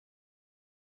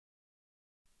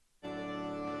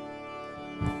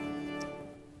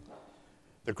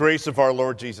The grace of our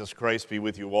Lord Jesus Christ be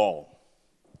with you all.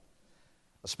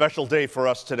 A special day for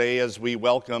us today as we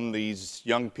welcome these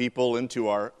young people into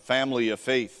our family of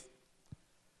faith.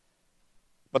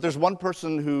 But there's one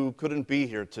person who couldn't be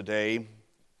here today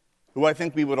who I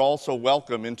think we would also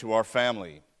welcome into our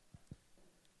family.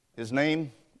 His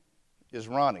name is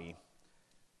Ronnie,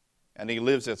 and he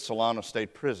lives at Solano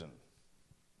State Prison.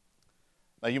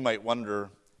 Now you might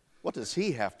wonder, what does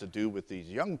he have to do with these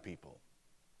young people?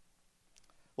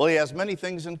 Well, he has many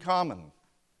things in common.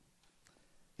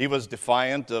 He was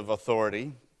defiant of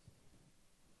authority.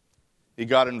 He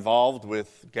got involved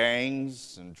with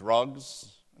gangs and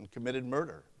drugs and committed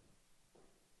murder.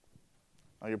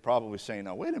 Now you're probably saying,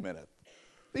 now wait a minute.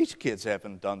 These kids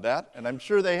haven't done that, and I'm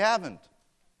sure they haven't.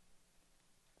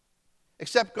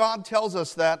 Except God tells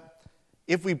us that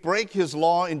if we break His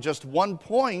law in just one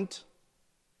point,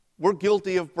 we're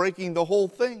guilty of breaking the whole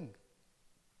thing.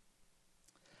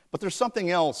 But there's something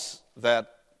else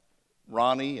that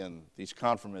Ronnie and these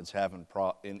confirmants have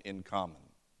in common.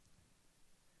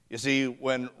 You see,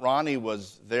 when Ronnie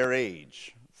was their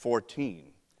age,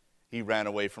 14, he ran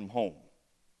away from home.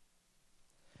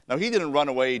 Now, he didn't run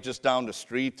away just down the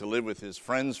street to live with his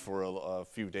friends for a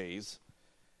few days.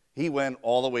 He went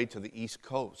all the way to the East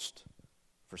Coast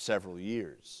for several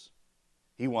years.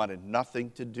 He wanted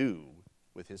nothing to do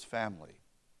with his family.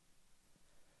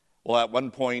 Well, at one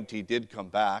point, he did come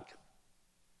back,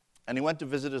 and he went to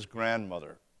visit his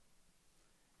grandmother.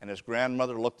 And his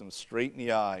grandmother looked him straight in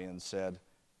the eye and said,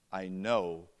 I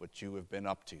know what you have been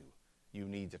up to. You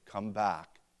need to come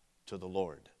back to the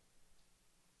Lord.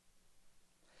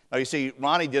 Now, you see,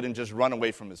 Ronnie didn't just run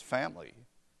away from his family.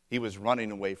 He was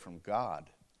running away from God,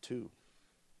 too.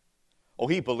 Oh,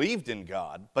 he believed in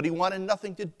God, but he wanted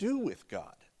nothing to do with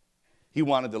God. He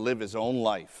wanted to live his own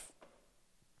life,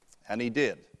 and he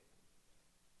did.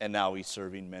 And now he's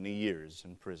serving many years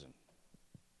in prison.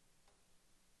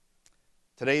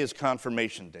 Today is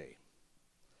Confirmation Day,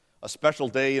 a special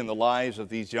day in the lives of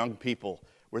these young people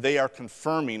where they are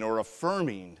confirming or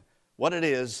affirming what it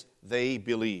is they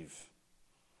believe.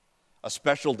 A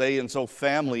special day, and so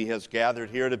family has gathered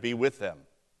here to be with them.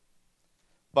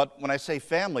 But when I say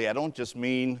family, I don't just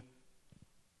mean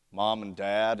mom and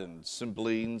dad and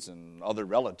siblings and other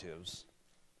relatives.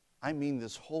 I mean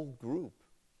this whole group.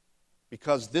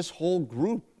 Because this whole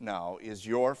group now is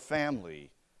your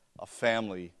family, a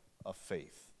family of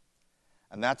faith.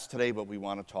 And that's today what we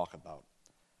want to talk about.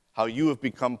 How you have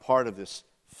become part of this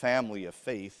family of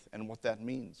faith and what that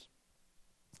means.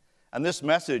 And this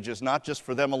message is not just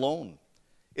for them alone.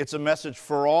 It's a message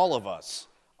for all of us,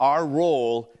 our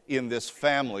role in this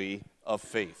family of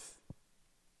faith.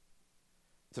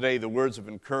 Today, the words of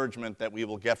encouragement that we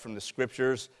will get from the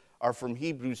Scriptures are from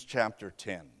Hebrews chapter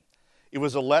 10. It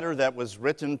was a letter that was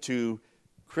written to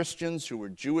Christians who were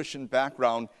Jewish in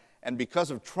background and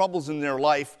because of troubles in their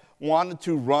life wanted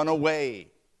to run away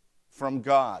from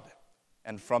God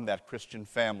and from that Christian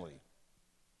family.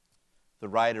 The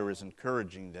writer is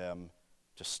encouraging them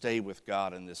to stay with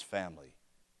God in this family.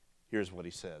 Here's what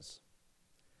he says.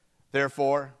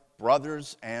 Therefore,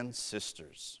 brothers and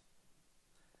sisters,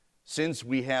 since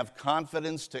we have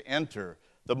confidence to enter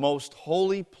the most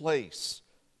holy place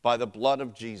by the blood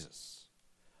of Jesus,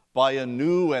 by a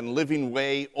new and living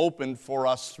way opened for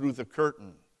us through the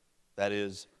curtain, that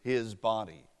is, his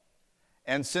body.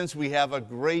 And since we have a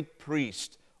great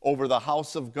priest over the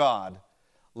house of God,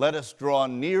 let us draw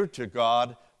near to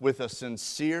God with a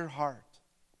sincere heart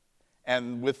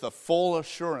and with the full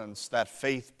assurance that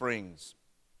faith brings,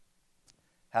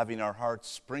 having our hearts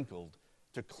sprinkled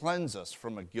to cleanse us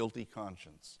from a guilty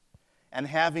conscience, and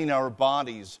having our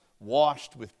bodies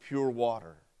washed with pure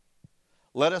water.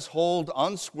 Let us hold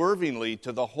unswervingly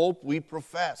to the hope we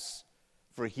profess,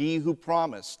 for he who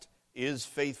promised is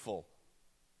faithful.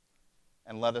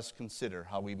 And let us consider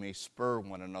how we may spur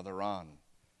one another on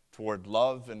toward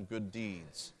love and good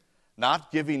deeds,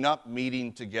 not giving up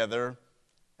meeting together,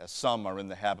 as some are in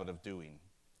the habit of doing,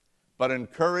 but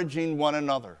encouraging one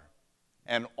another,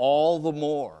 and all the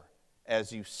more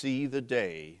as you see the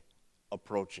day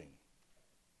approaching.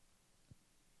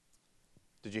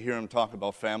 Did you hear him talk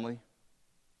about family?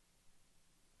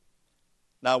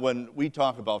 Now, when we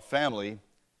talk about family,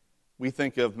 we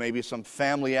think of maybe some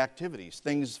family activities,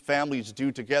 things families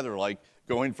do together, like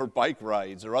going for bike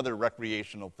rides or other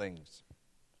recreational things.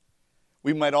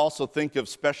 We might also think of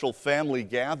special family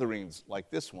gatherings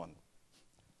like this one.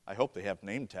 I hope they have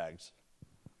name tags.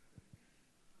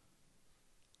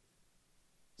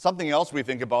 Something else we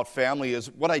think about family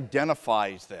is what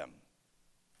identifies them,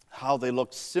 how they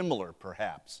look similar,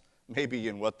 perhaps, maybe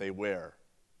in what they wear.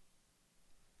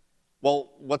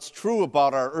 Well, what's true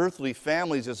about our earthly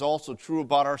families is also true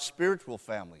about our spiritual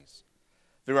families.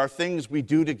 There are things we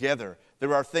do together.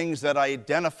 There are things that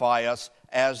identify us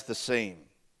as the same.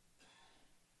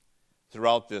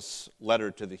 Throughout this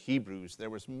letter to the Hebrews, there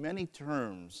was many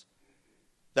terms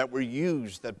that were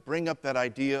used that bring up that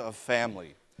idea of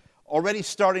family. Already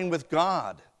starting with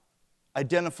God,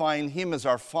 identifying Him as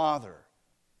our Father,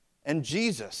 and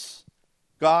Jesus,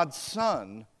 God's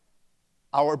Son,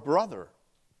 our brother.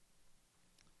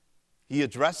 He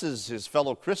addresses his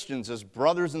fellow Christians as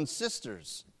brothers and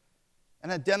sisters and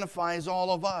identifies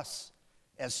all of us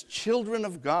as children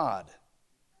of God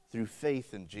through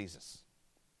faith in Jesus.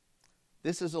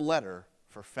 This is a letter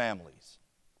for families.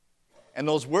 And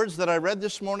those words that I read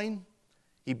this morning,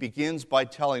 he begins by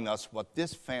telling us what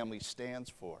this family stands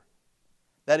for.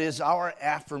 That is our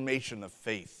affirmation of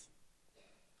faith.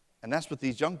 And that's what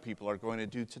these young people are going to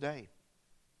do today.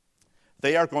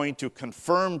 They are going to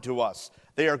confirm to us,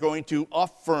 they are going to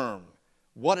affirm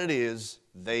what it is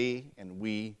they and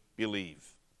we believe.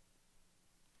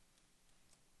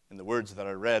 In the words that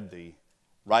I read, the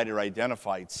writer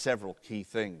identified several key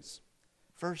things.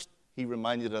 First, he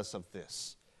reminded us of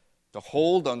this: to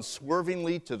hold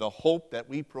unswervingly to the hope that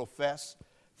we profess,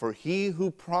 for he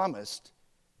who promised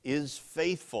is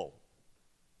faithful.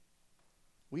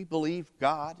 We believe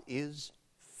God is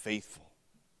faithful.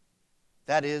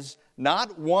 That is,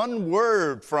 not one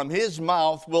word from his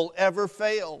mouth will ever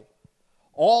fail.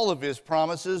 All of his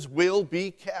promises will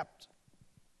be kept.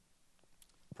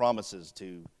 Promises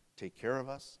to take care of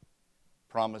us,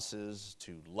 promises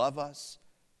to love us,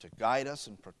 to guide us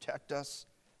and protect us,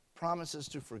 promises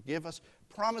to forgive us,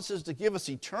 promises to give us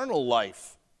eternal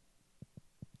life.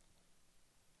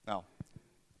 Now,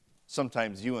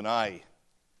 sometimes you and I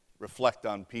reflect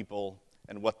on people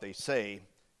and what they say,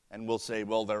 and we'll say,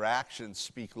 well, their actions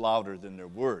speak louder than their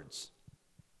words.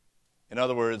 In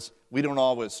other words, we don't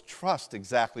always trust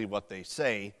exactly what they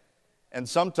say, and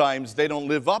sometimes they don't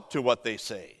live up to what they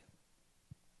say.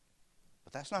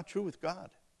 But that's not true with God.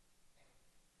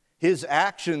 His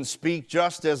actions speak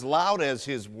just as loud as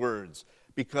his words,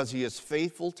 because he is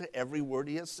faithful to every word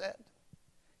he has said.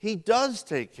 He does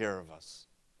take care of us.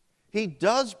 He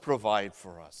does provide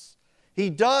for us. He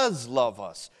does love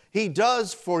us. He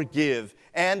does forgive,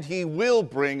 and he will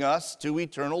bring us to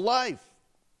eternal life.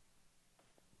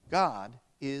 God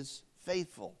is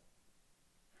faithful.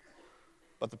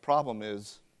 But the problem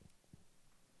is,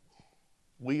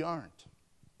 we aren't.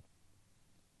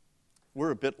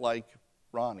 We're a bit like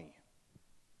Ronnie.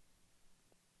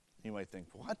 You might think,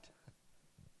 what?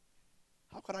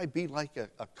 How could I be like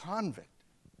a convict?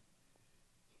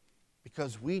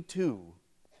 Because we too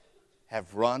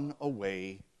have run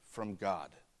away from God.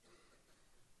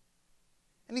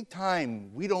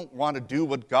 Anytime we don't want to do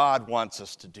what God wants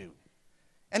us to do,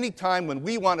 anytime when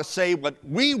we want to say what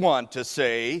we want to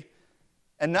say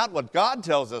and not what God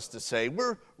tells us to say,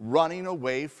 we're running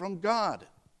away from God.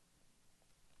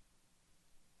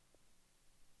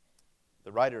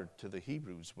 The writer to the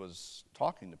Hebrews was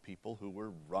talking to people who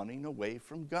were running away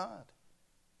from God.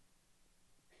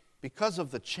 Because of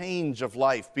the change of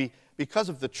life, because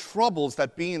of the troubles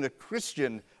that being a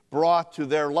Christian brought to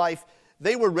their life,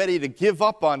 they were ready to give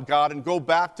up on God and go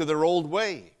back to their old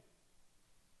way.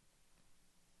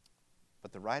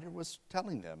 But the writer was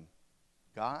telling them,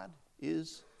 God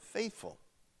is faithful.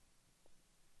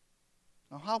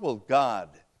 Now, how will God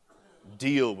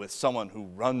deal with someone who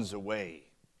runs away?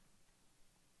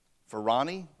 For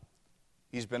Ronnie,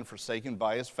 he's been forsaken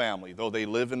by his family. Though they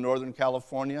live in Northern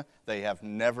California, they have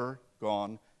never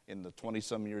gone in the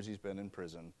 20-some years he's been in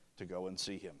prison to go and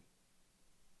see him.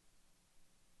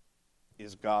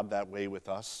 Is God that way with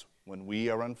us when we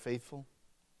are unfaithful?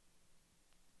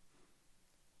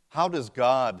 How does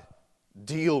God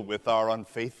deal with our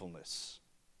unfaithfulness?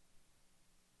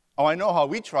 Oh, I know how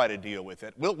we try to deal with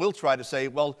it. We'll try to say,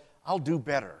 well, I'll do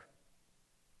better.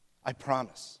 I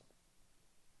promise.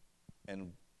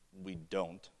 And we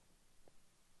don't.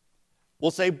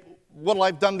 We'll say, well,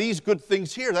 I've done these good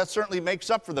things here. That certainly makes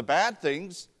up for the bad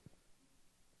things.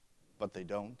 But they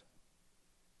don't.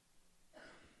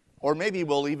 Or maybe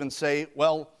we'll even say,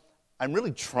 well, I'm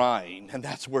really trying, and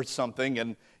that's worth something.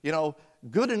 And,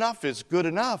 good enough is good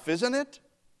enough, isn't it?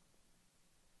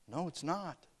 No, it's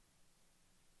not.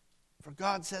 For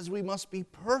God says we must be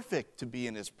perfect to be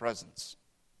in his presence.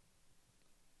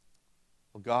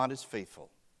 Well, God is faithful.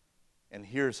 And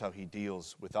here's how he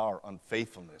deals with our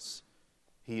unfaithfulness.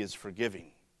 He is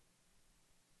forgiving,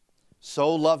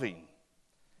 so loving,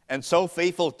 and so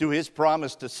faithful to his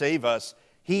promise to save us,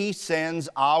 he sends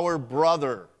our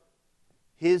brother,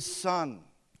 his son,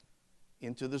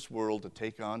 into this world to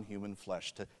take on human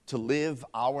flesh, to live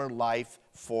our life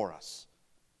for us,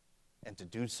 and to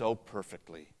do so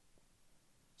perfectly,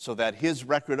 so that his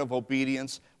record of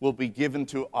obedience will be given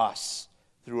to us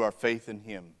through our faith in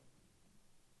him.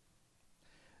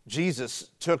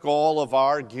 Jesus took all of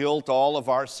our guilt, all of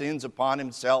our sins upon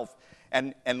himself,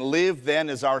 and lived then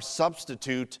as our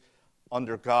substitute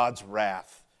under God's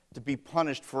wrath, to be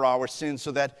punished for our sins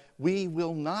so that we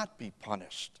will not be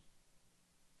punished.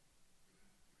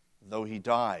 Though he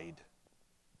died,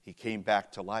 he came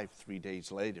back to life 3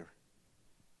 days later.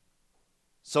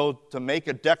 So to make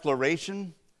a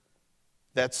declaration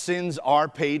that sins are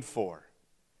paid for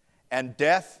and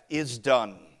death is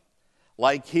done,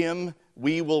 like him,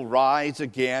 we will rise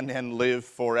again and live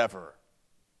forever.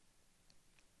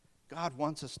 God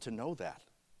wants us to know that.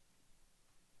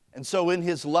 And so in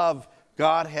his love,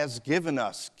 God has given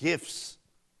us gifts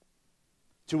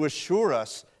to assure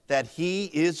us that he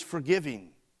is forgiving.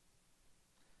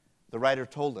 The writer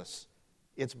told us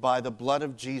it's by the blood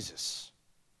of Jesus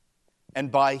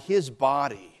and by his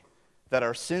body that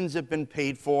our sins have been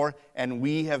paid for and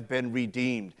we have been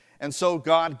redeemed. And so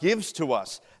God gives to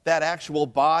us that actual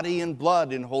body and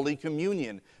blood in Holy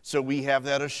Communion, so we have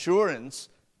that assurance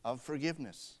of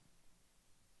forgiveness.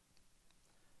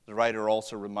 The writer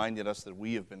also reminded us that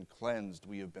we have been cleansed,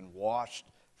 we have been washed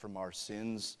from our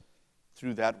sins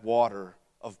through that water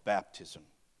of baptism.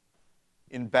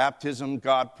 In baptism,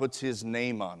 God puts his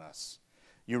name on us.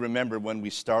 You remember when we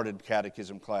started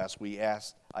catechism class,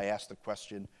 I asked the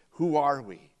question, who are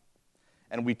we?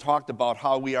 And we talked about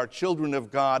how we are children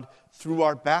of God through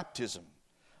our baptism.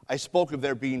 I spoke of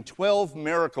there being 12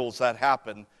 miracles that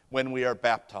happen when we are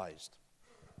baptized.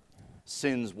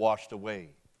 Sins washed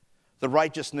away. The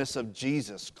righteousness of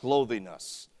Jesus clothing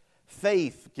us.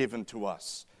 Faith given to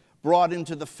us. Brought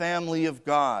into the family of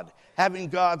God. Having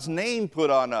God's name put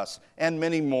on us. And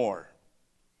many more.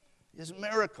 It is a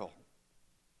miracle.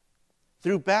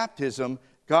 Through baptism,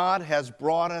 God has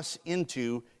brought us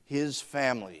into his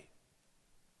family.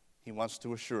 He wants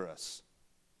to assure us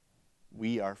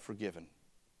we are forgiven.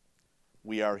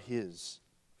 We are his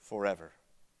forever.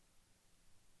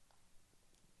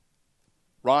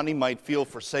 Ronnie might feel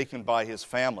forsaken by his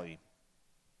family,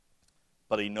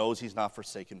 but he knows he's not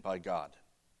forsaken by God.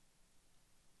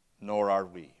 Nor are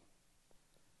we.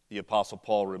 The Apostle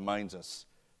Paul reminds us,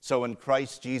 so in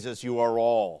Christ Jesus you are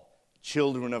all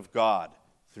children of God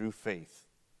through faith.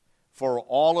 For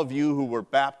all of you who were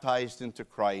baptized into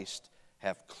Christ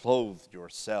have clothed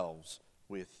yourselves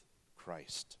with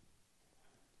Christ.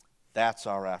 That's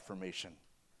our affirmation.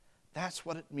 That's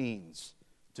what it means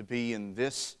to be in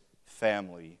this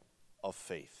family of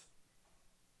faith.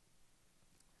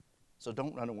 So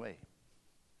don't run away.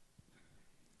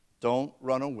 Don't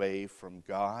run away from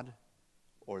God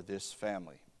or this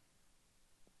family.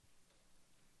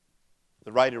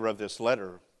 The writer of this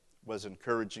letter was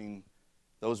encouraging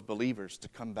those believers to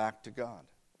come back to God.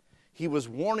 He was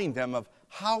warning them of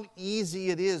how easy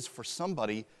it is for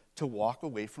somebody to walk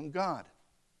away from God.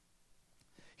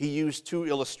 He used two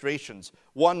illustrations.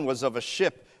 One was of a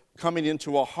ship coming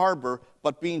into a harbor,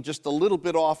 but being just a little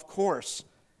bit off course.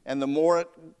 And the more it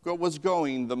was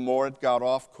going, the more it got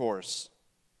off course.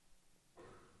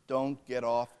 Don't get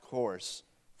off course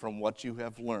from what you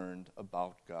have learned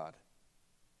about God.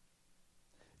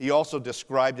 He also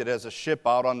described it as a ship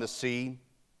out on the sea,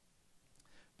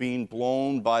 being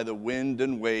blown by the wind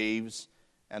and waves,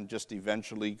 and just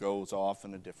eventually goes off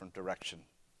in a different direction.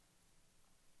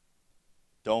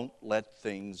 Don't let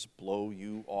things blow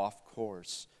you off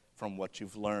course from what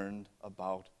you've learned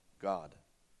about God.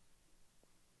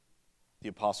 The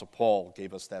Apostle Paul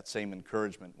gave us that same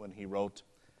encouragement when he wrote,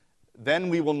 "Then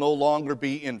we will no longer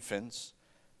be infants,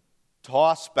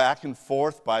 tossed back and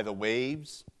forth by the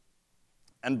waves,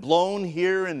 and blown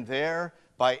here and there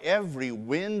by every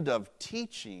wind of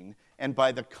teaching and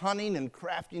by the cunning and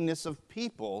craftiness of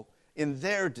people in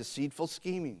their deceitful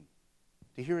scheming."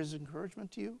 Do you hear his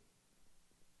encouragement to you?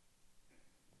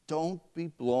 Don't be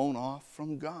blown off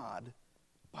from God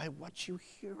by what you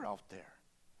hear out there.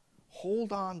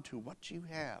 Hold on to what you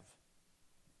have.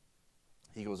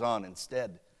 He goes on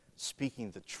instead,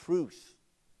 speaking the truth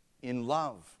in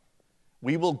love.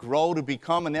 We will grow to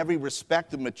become in every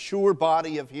respect the mature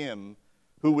body of him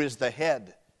who is the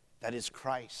head, that is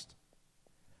Christ.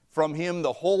 From him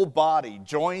the whole body,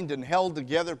 joined and held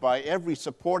together by every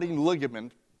supporting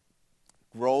ligament,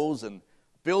 grows and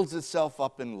builds itself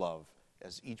up in love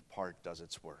as each part does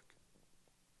its work.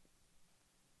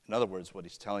 In other words, what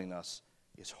he's telling us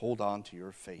is hold on to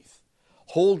your faith.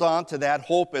 Hold on to that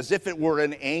hope as if it were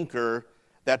an anchor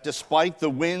That despite the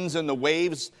winds and the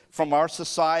waves from our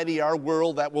society, our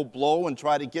world, that will blow and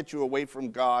try to get you away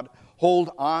from God, hold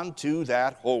on to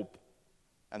that hope.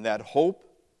 And that hope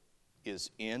is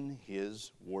in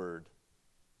His Word.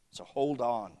 So hold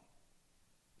on.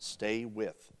 Stay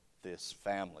with this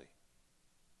family.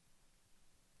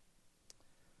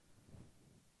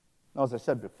 Now, as I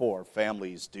said before,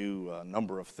 families do a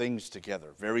number of things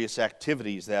together, various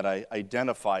activities that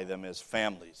identify them as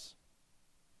families.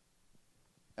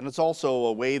 And it's also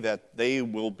a way that they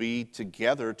will be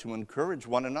together to encourage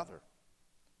one another.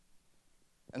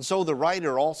 And so the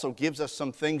writer also gives us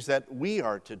some things that we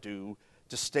are to do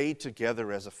to stay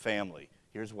together as a family.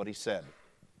 Here's what he said.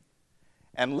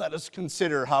 And let us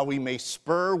consider how we may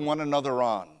spur one another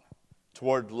on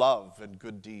toward love and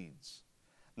good deeds,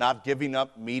 not giving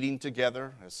up meeting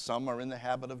together, as some are in the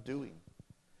habit of doing,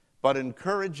 but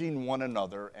encouraging one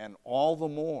another, and all the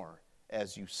more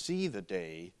as you see the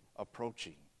day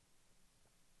approaching.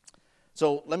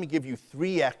 So let me give you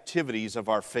 3 activities of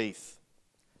our faith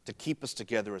to keep us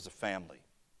together as a family.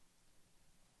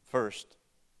 First,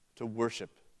 to worship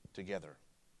together.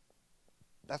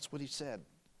 That's what he said.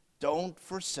 Don't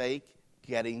forsake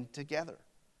getting together.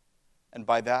 And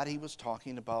by that he was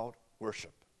talking about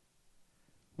worship.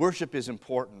 Worship is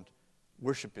important.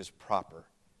 Worship is proper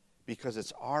because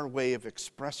it's our way of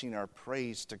expressing our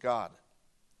praise to God.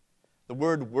 The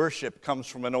word worship comes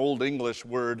from an Old English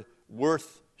word,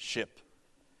 worthship,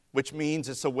 which means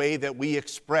it's a way that we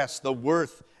express the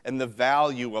worth and the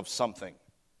value of something.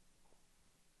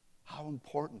 How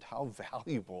important, how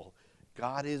valuable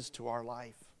God is to our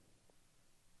life.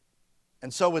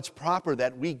 And so it's proper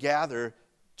that we gather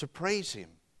to praise Him.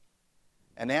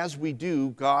 And as we do,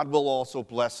 God will also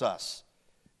bless us.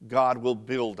 God will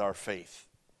build our faith.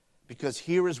 Because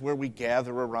here is where we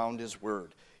gather around His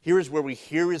Word. Here is where we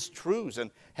hear His truths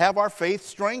and have our faith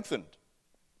strengthened.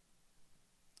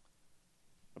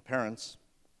 Parents,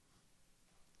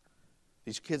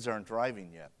 these kids aren't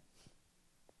driving yet.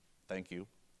 Thank you.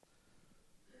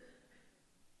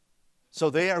 So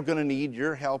they are going to need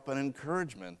your help and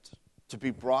encouragement to be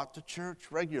brought to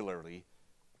church regularly.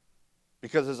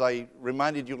 Because as I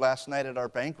reminded you last night at our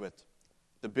banquet,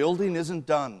 the building isn't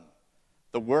done.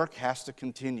 The work has to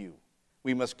continue.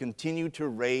 We must continue to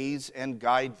raise and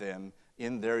guide them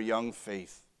in their young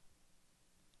faith.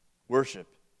 Worship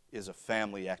is a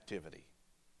family activity.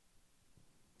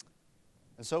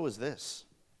 And so is this,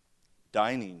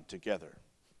 dining together.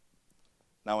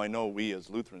 Now I know we as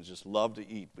Lutherans just love to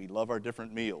eat. We love our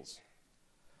different meals.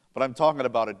 But I'm talking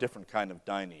about a different kind of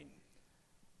dining.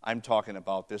 I'm talking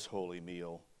about this holy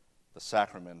meal, the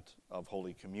sacrament of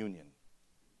Holy Communion.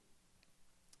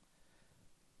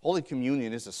 Holy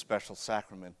Communion is a special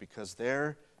sacrament because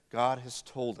there God has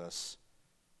told us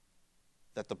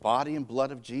that the body and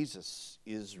blood of Jesus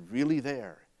is really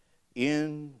there,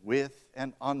 in, with,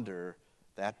 and under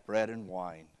that bread and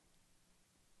wine.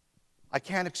 I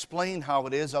can't explain how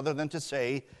it is other than to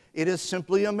say it is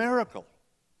simply a miracle.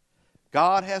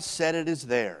 God has said it is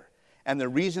there. And the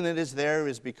reason it is there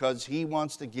is because He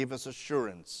wants to give us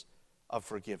assurance of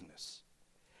forgiveness.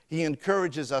 He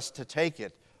encourages us to take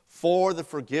it for the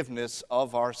forgiveness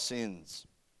of our sins.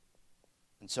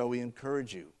 And so we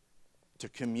encourage you to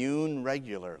commune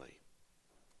regularly.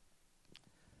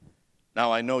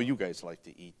 Now, I know you guys like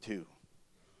to eat too.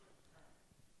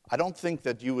 I don't think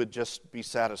that you would just be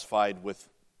satisfied with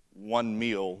one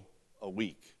meal a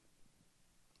week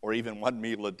or even one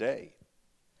meal a day.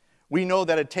 We know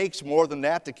that it takes more than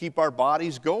that to keep our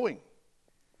bodies going.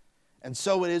 And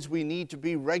so it is we need to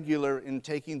be regular in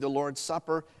taking the Lord's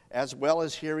Supper as well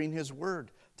as hearing His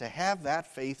Word to have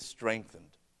that faith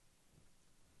strengthened.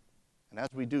 And as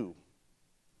we do,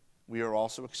 we are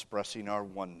also expressing our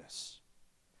oneness.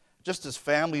 Just as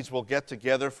families will get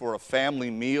together for a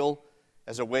family meal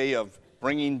as a way of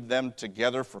bringing them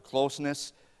together for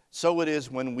closeness, so it is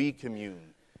when we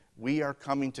commune. We are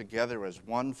coming together as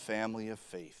one family of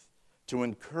faith to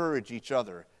encourage each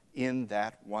other in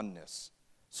that oneness.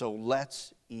 So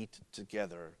let's eat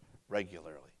together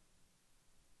regularly.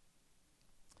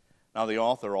 Now, the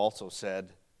author also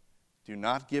said, do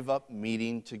not give up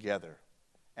meeting together.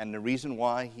 And the reason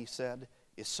why, he said,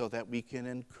 is so that we can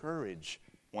encourage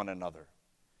one another.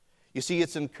 You see,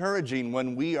 it's encouraging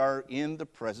when we are in the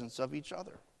presence of each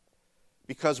other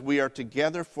because we are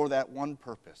together for that one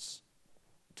purpose,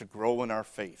 to grow in our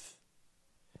faith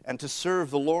and to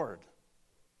serve the Lord.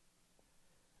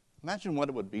 Imagine what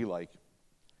it would be like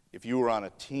if you were on a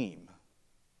team,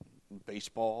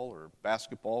 baseball or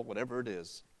basketball, whatever it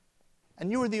is,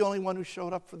 and you were the only one who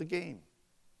showed up for the game.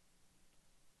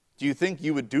 Do you think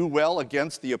you would do well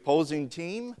against the opposing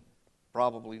team?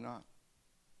 Probably not.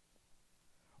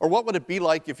 Or what would it be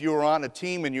like if you were on a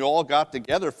team and you all got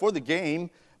together for the game,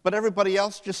 but everybody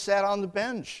else just sat on the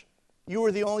bench? You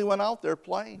were the only one out there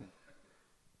playing.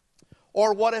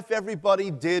 Or what if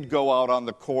everybody did go out on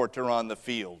the court or on the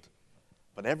field,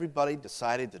 but everybody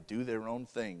decided to do their own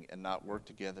thing and not work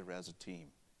together as a team?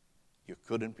 You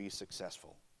couldn't be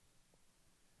successful.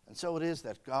 And so it is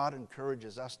that God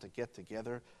encourages us to get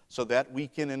together so that we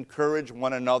can encourage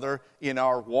one another in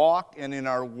our walk and in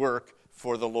our work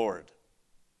for the Lord.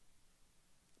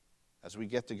 As we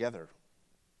get together,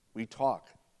 we talk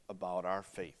about our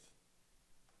faith.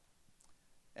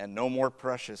 And no more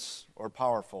precious or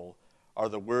powerful are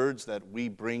the words that we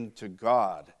bring to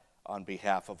God on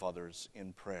behalf of others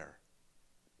in prayer.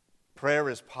 Prayer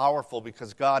is powerful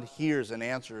because God hears and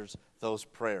answers those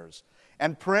prayers.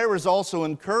 And prayer is also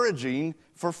encouraging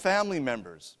for family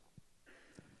members.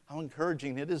 How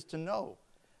encouraging it is to know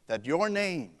that your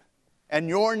name and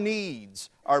your needs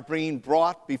are being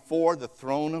brought before the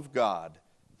throne of God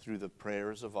through the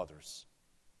prayers of others.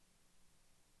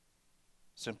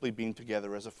 Simply being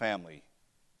together as a family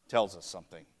tells us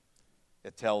something.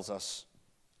 It tells us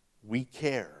we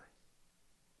care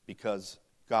because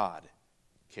God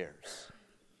cares.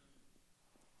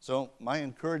 So my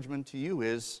encouragement to you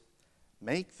is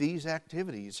make these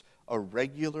activities a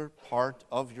regular part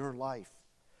of your life.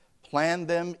 Plan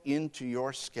them into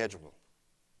your schedule.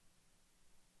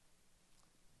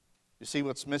 You see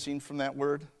what's missing from that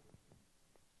word?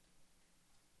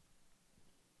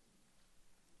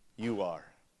 You are.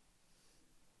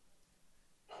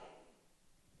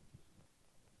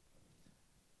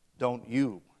 Don't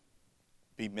you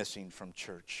be missing from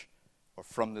church or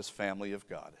from this family of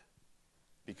God.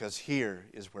 Because here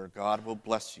is where God will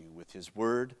bless you with His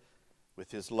word,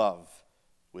 with His love,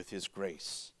 with His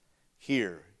grace.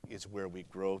 Here is where we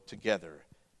grow together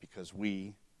because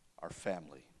we are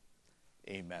family.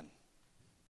 Amen.